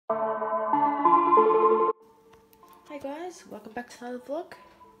guys, welcome back to another vlog.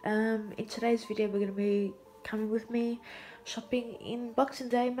 In today's video we're going to be coming with me shopping in Boxing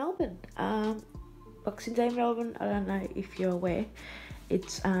Day Melbourne. Boxing Day Melbourne, I don't know if you're aware,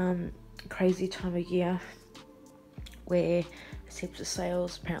 it's crazy time of year where there's heaps of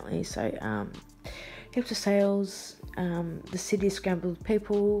sales apparently. So heaps of sales, the city is scrambled with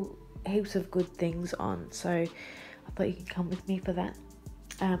people, heaps of good things on, so I thought you could come with me for that.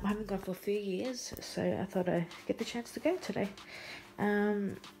 I haven't gone for a few years, so I thought I'd get the chance to go today.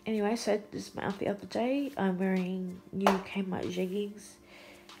 Anyway, so this is my outfit of the day. I'm wearing new Kmart jeggings.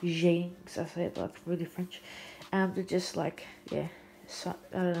 I say it like really French. They're just like, yeah, so,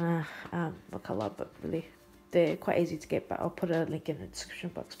 I don't know what colour, but really they're quite easy to get, but I'll put a link in the description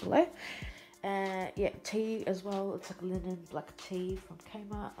box below. Yeah, tee as well. It's like a linen black tee from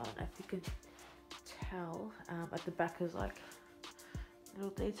Kmart. I don't know if you can tell. At the back is like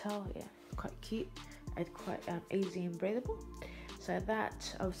little detail, yeah, quite cute and quite easy and breathable. So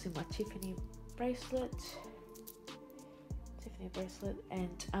that, obviously my Tiffany bracelet,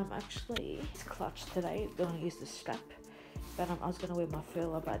 and actually it's clutch today. I'm gonna use the strap, but I was gonna wear my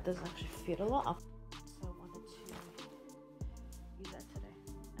furler, but it doesn't actually fit a lot, so I wanted to use that today.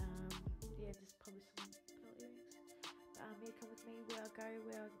 Yeah, there's probably some little earrings. Yeah, come with me where I go,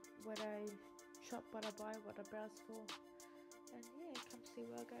 what I shop, what I buy, what I browse for. And yeah, come see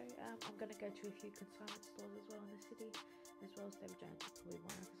where I go. I'm going to go to a few consignment stores as well in the city, as well as David Jones, probably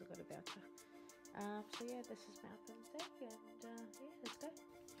one because I got a voucher. So yeah, this is my outfit of the day, and yeah, let's go.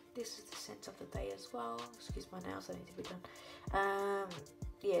 This is the scent of the day as well. Excuse my nails, they need to be done.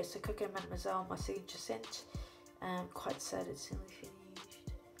 Yeah, so Coco Mademoiselle, my signature scent. Quite sad it's nearly finished,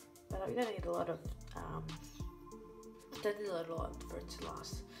 but we don't need a lot of don't need a lot for it to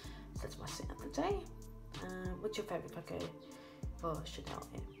last. So that's my scent of the day. What's your favourite Coco or Chanel?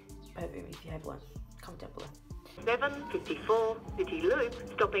 Yeah. Over if you have one, comment down below. 7:54 City Loop,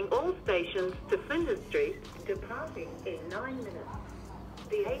 stopping all stations to Flinders Street, departing in 9 minutes.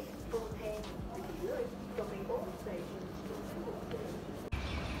 The 8:14 City Loop, stopping all stations to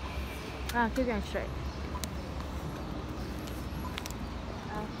Flinders Street. Keep going straight.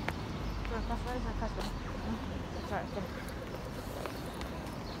 Sorry, okay.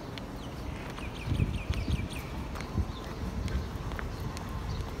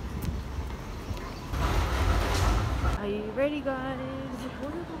 Are you ready, guys?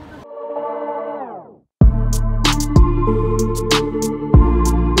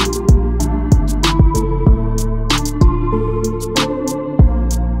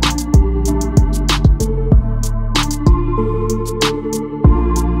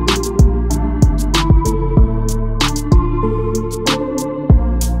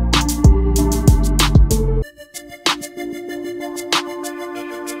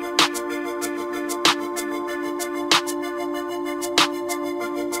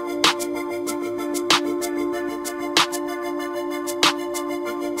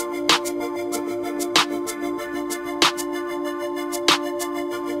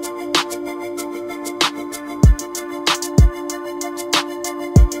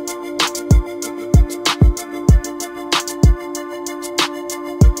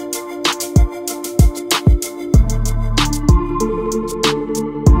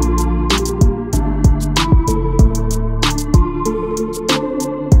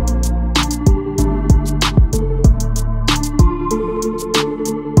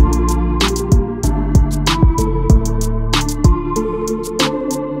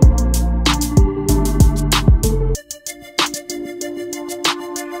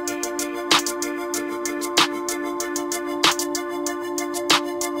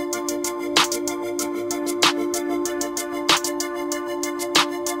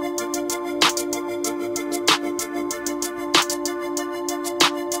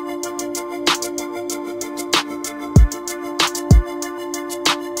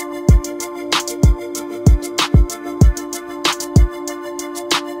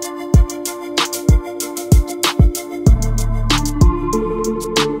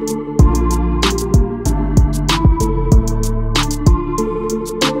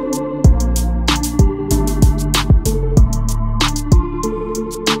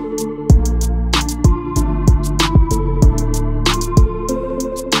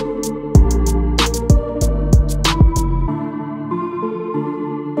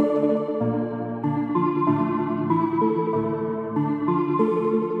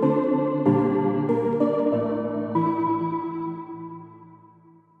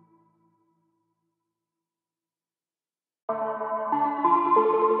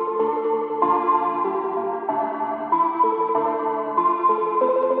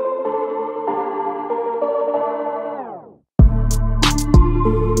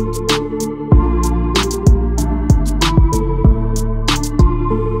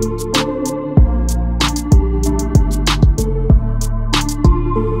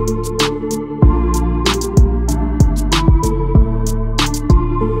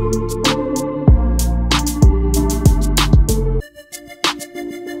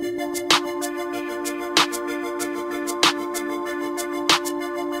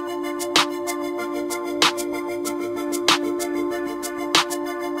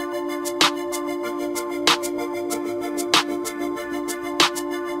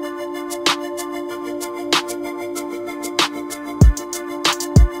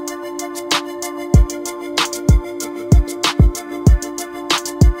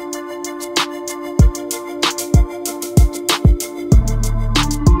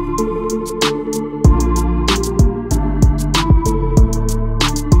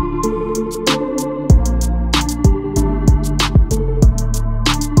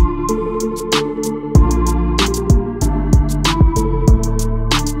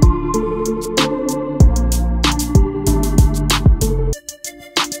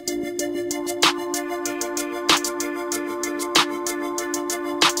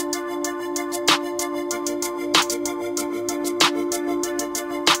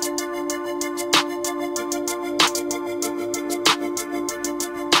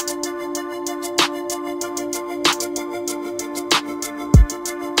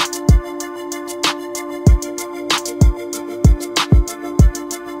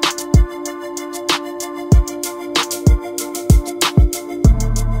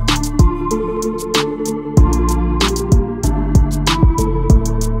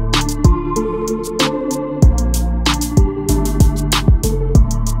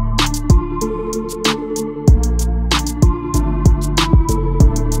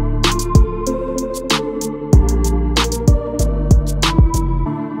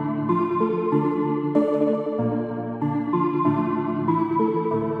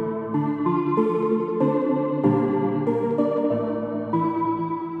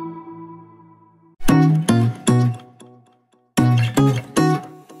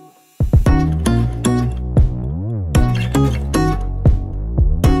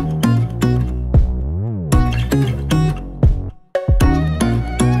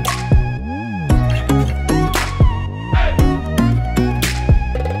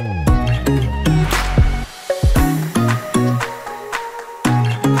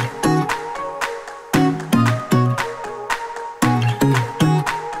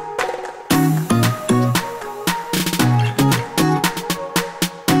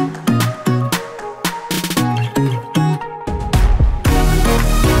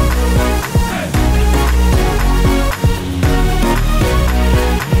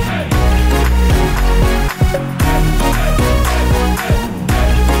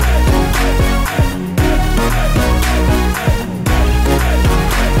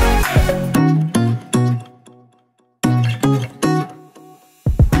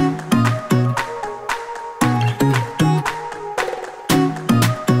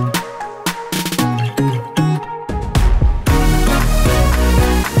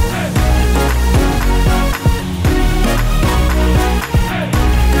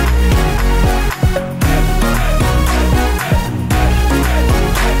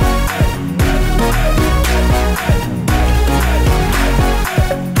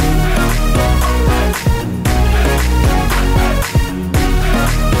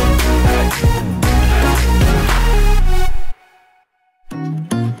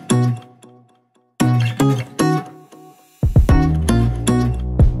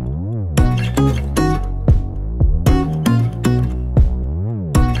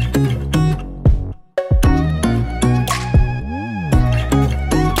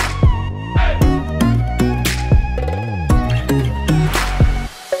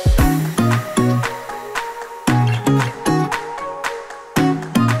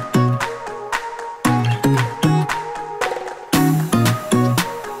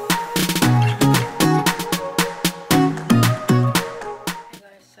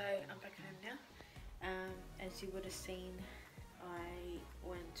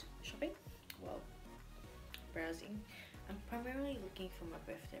 browsing. I'm primarily looking for my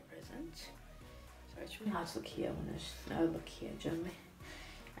birthday present. So it's really hard to look here when there's no look here generally.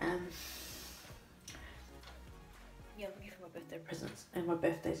 Yeah, looking for my birthday presents, and my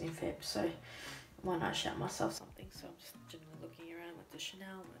birthday's in Feb, so why not shout myself something? So I'm just generally looking around with the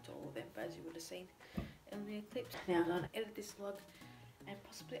Chanel, went to all of them, as you would have seen in the clips. Now I'm going to edit this vlog and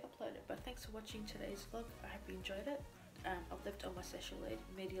possibly upload it, but thanks for watching today's vlog. I hope you enjoyed it. I've left all my social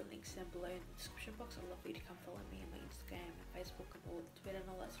media links down below in the description box. I'd love for you to come follow me on my Instagram and Facebook and all Twitter and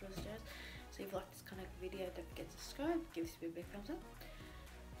all that sort of stuff. So if you like this kind of video, don't forget to subscribe, give this video a big thumbs up,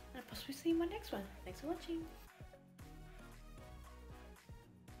 and I'll possibly see you in my next one. Thanks for watching.